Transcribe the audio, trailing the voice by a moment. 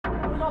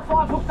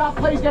got 5 hooked up,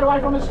 please get away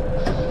from us.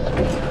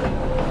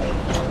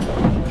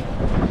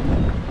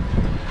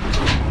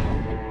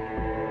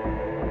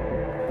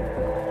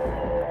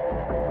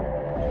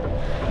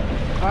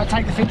 Alright,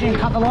 take the fidget and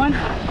cut the line.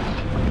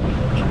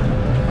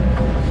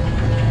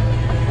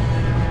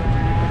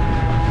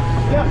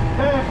 Yep,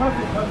 yeah,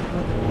 perfect.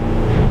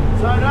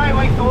 So today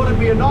we thought it'd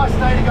be a nice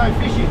day to go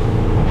fishing.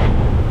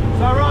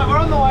 So right, we're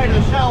on the way to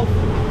the shelf.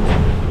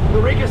 The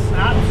rigger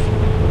snaps.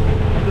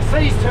 The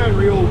seas turned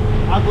real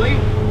ugly.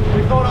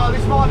 We thought, oh,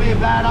 this might be a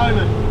bad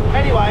omen.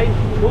 Anyway,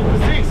 we'll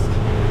persist.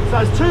 So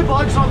there's 2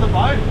 blokes on the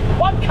boat.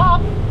 1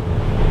 cup.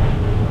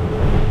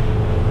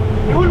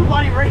 You wouldn't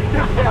bloody read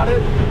about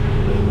it.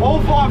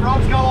 All 5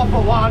 rods go off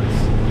at once.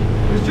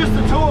 There's just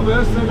the 2 of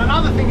us, and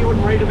another thing you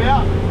wouldn't read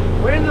about,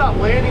 we ended up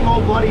landing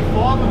all bloody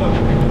 5 of them.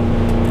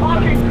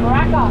 Fucking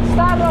cracker.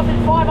 Started off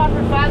at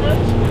 500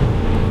 fathoms.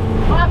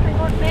 Fucking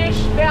good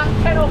fish. About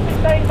 10 or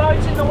 15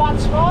 boats into one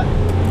spot.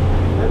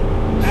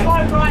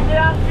 Slowed right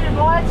down, a few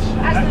bites.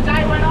 As the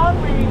day went on,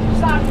 we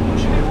started to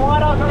push a bit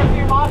wider. Got a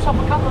few marks off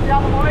a couple of the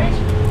other boys.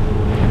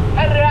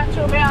 Headed out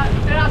to about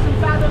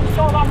 1,000 fathoms,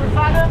 1,200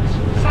 fathoms.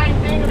 Same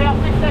thing, about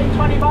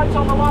 15-20 boats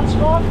on the one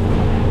spot.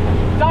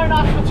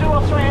 Donuts for 2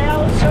 or 3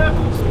 hours,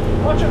 circles,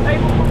 watching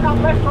people hook up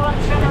left, right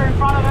and centre in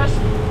front of us.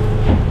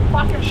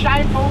 Fucking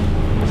shameful.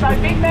 So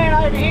big man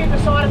over here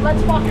decided,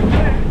 let's fucking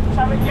shoot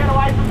so we can get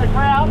away from the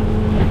crowd.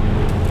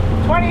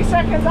 20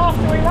 seconds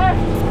after we left,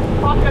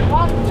 fucking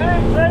 1, 2,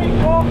 3,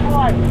 4,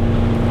 5.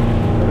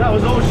 And that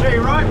was all she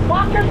wrote.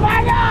 Fucking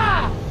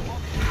banger!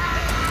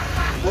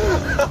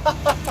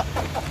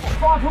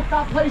 5 hooked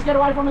up, please get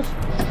away from us.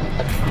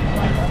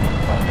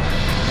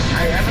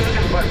 Hey, have a look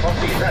at the boat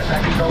properly. Is that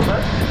Zacky's old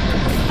boat?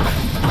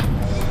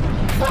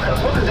 Look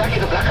at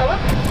Zacky's the black colour?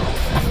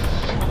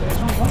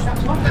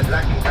 That's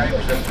Zacky's name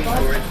is the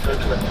people red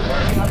circle at the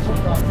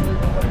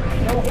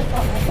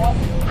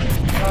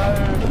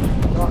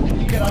Right, can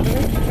you get under it,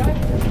 okay?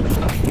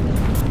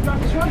 Go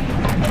this way.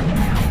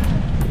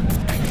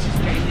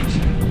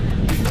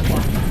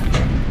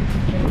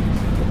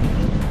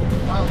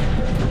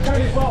 Go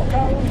this well, go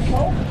on this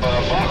well.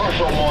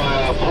 Marcos on my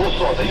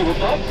broadside, are you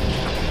hooked up?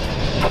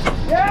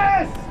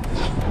 Yes!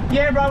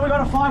 Yeah, bro, we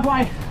got a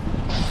 5-way.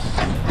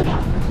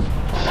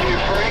 Are you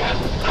free?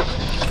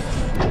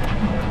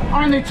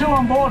 Only 2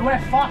 on board. We're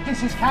fucked.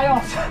 This is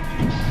chaos. Are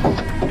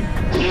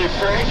you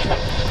free?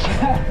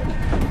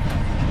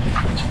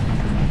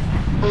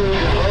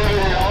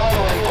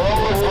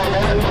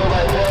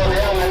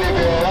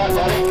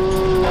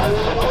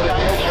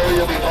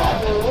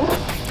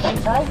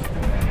 Okay.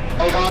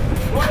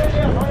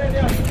 Right in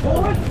down.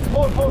 Forward.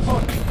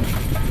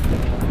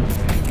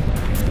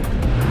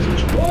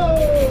 Whoa!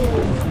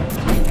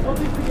 Not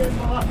this again,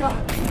 Malacca.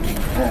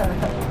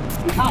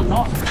 You can't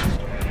not.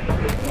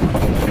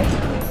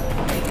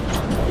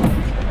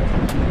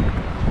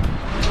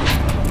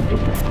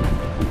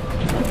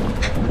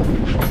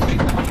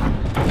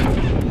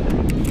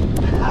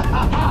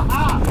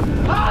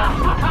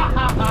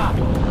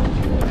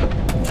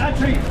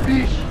 That's a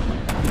fish.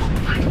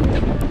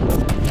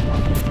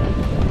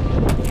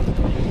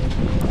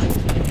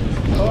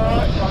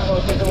 Alright,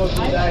 I'll get the ones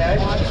today, eh?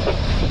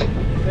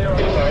 There we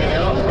go.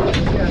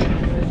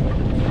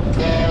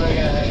 Yeah, we're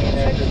going to hang in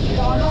there.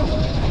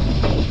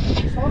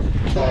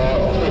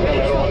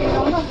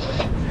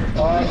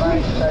 Alright,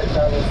 mate, stay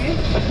safe.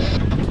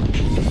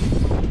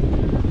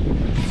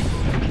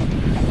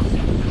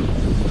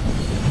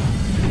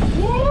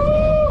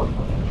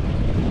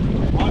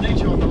 I need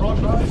you on the rod,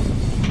 bro.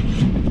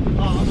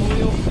 Oh, on the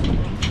wheel.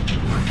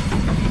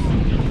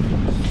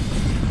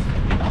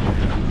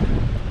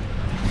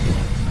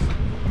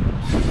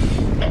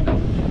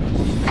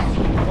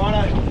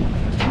 Righto.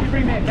 Can you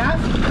bring me a cat?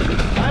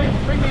 Hey,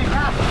 Bring me a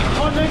cat.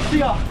 right next to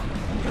you.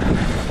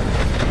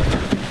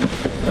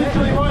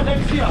 Literally right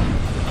next to you.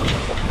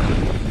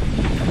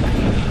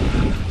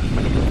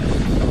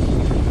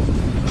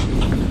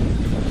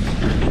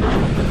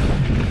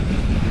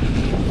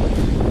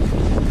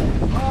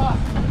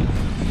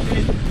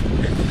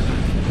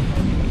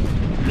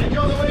 Get you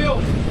on the wheel.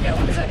 Yeah,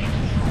 1 second.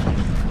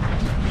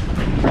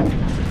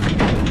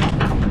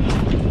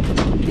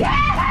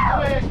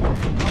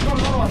 I've got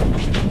another one.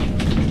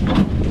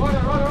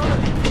 Right.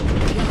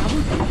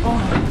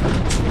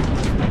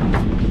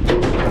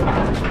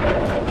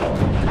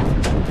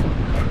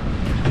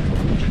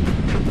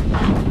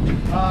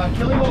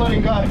 Kill him or let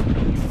him go? I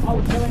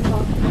would kill him,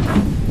 but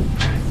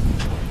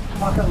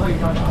Fuck it, let him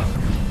go.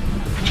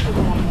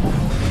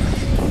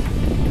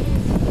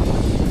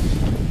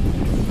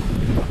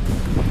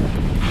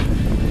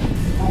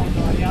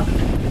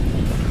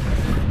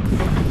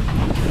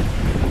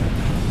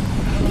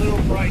 A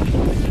little break.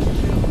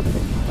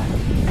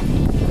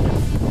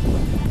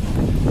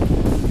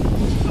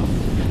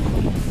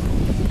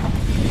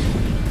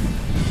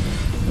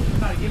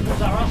 gotta give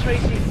us our ass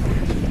racing.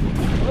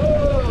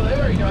 Oh,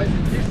 there he goes.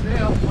 This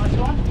now. Nice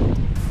one.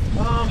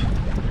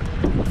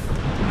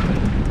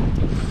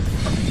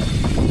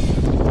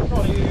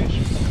 Not huge.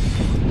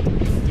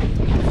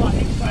 I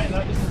keep saying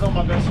that this is on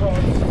my best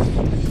ride.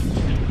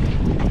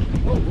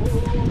 Oh,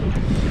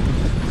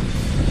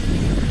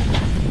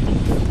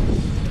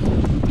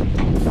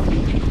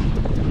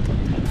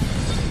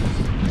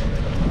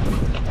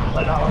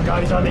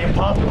 It's only a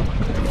pub.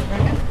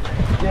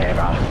 Yeah,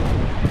 bro.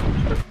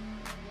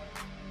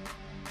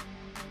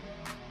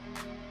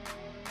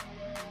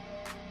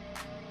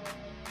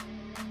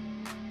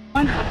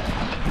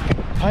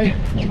 Hey.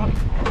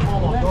 Oh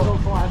my god.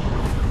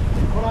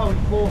 What are we?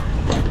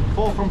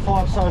 Four from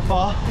 5 so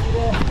far.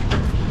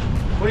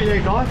 What do you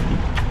need, guys?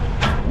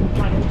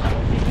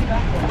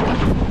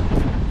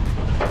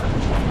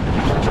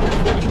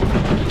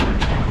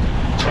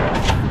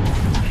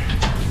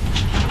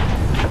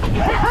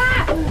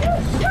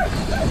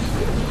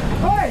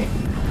 Hey!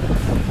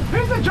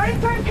 Who's the dream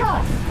team car?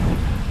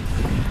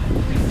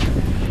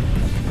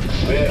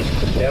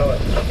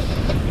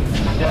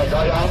 Yeah,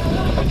 go down.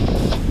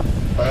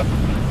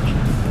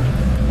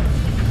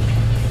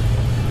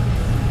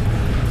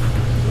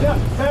 Yeah,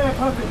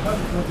 perfect.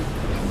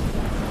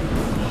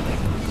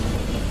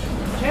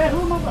 Chad, who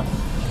am I?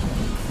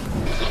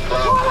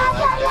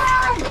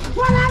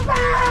 What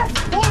happened?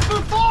 4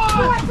 for 5!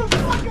 4 for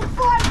fucking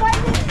 5,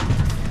 baby!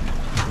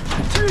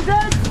 2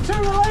 dead, 2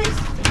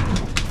 released.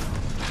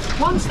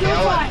 1 still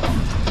fight.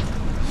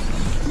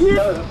 Yeah,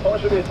 there's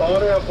supposed to be a thaw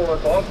around 4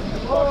 o'clock.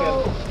 Fucking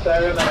stay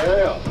around that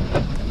area.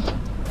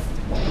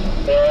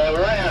 Yeah,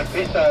 we're running out of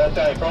fish though, that's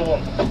the only problem.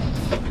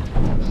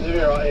 You'll be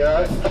right, you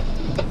alright?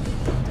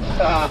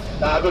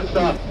 Nah, good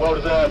stuff, well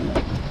deserved.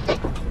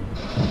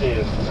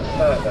 Cheers.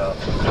 No.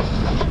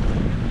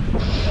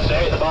 See you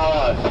at the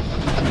bar.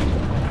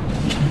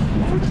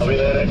 I'll be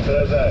there next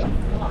Thursday.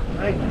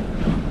 Hey.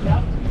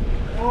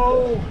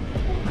 Oh!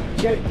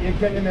 You're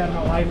getting him out of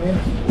my way, man.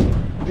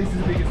 This is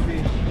the biggest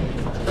fish.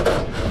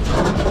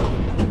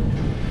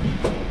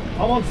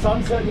 I'm on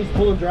sunset and he's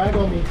pulling drag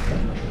on me.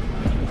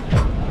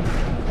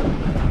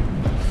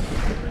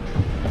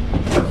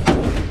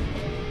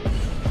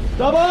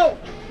 Double!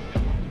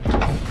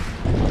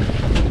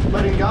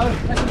 Let him go.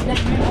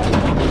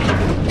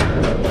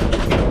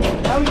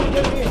 How are you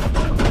doing here?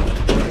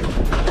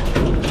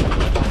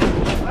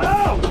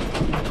 Oh!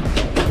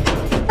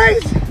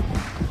 Please!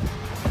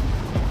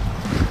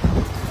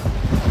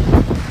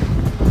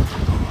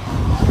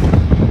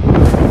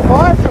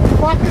 5 for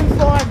fucking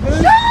 5,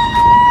 dude!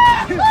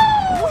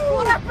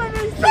 What happened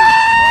is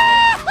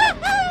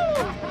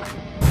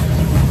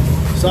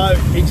So,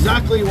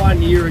 exactly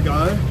 1 year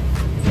ago,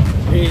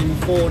 in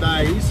 4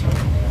 days,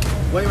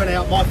 we went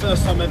out, my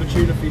first time ever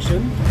tuna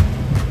fishing,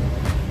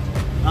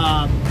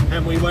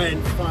 and we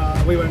went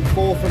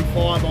 4 from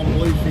 5 on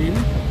Bluefin,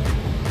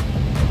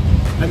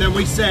 and then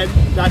we said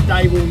that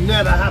day will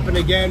never happen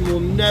again,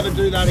 we'll never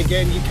do that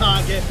again, you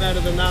can't get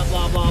better than that,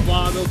 blah blah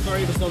blah. There were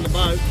 3 of us on the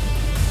boat.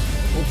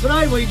 Well,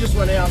 today we just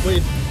went out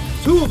with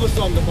 2 of us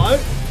on the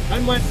boat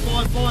and went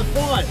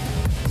 5-5-5.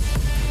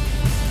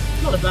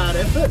 Not a bad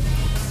effort.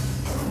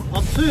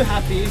 I'm too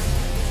happy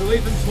to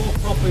even talk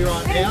properly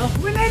right now.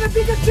 We need a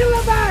bigger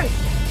tiller, mate!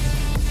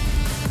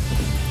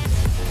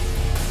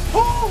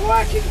 Poor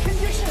working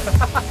conditions!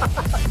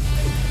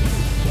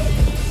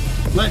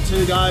 Let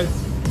 2 go.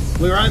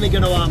 We were only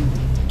going to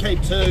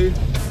keep 2.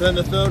 Then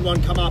the 3rd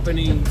one come up and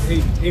he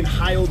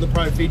inhaled the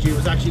Pro Fiji. It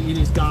was actually in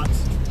his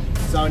guts.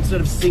 So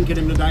instead of sinking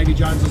him to Davy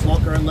Jones's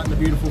locker and letting the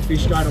beautiful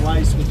fish go to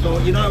waste, we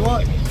thought, you know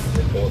what?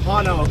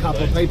 I know a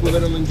couple of people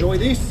that'll enjoy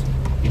this.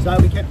 So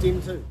we kept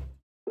him too.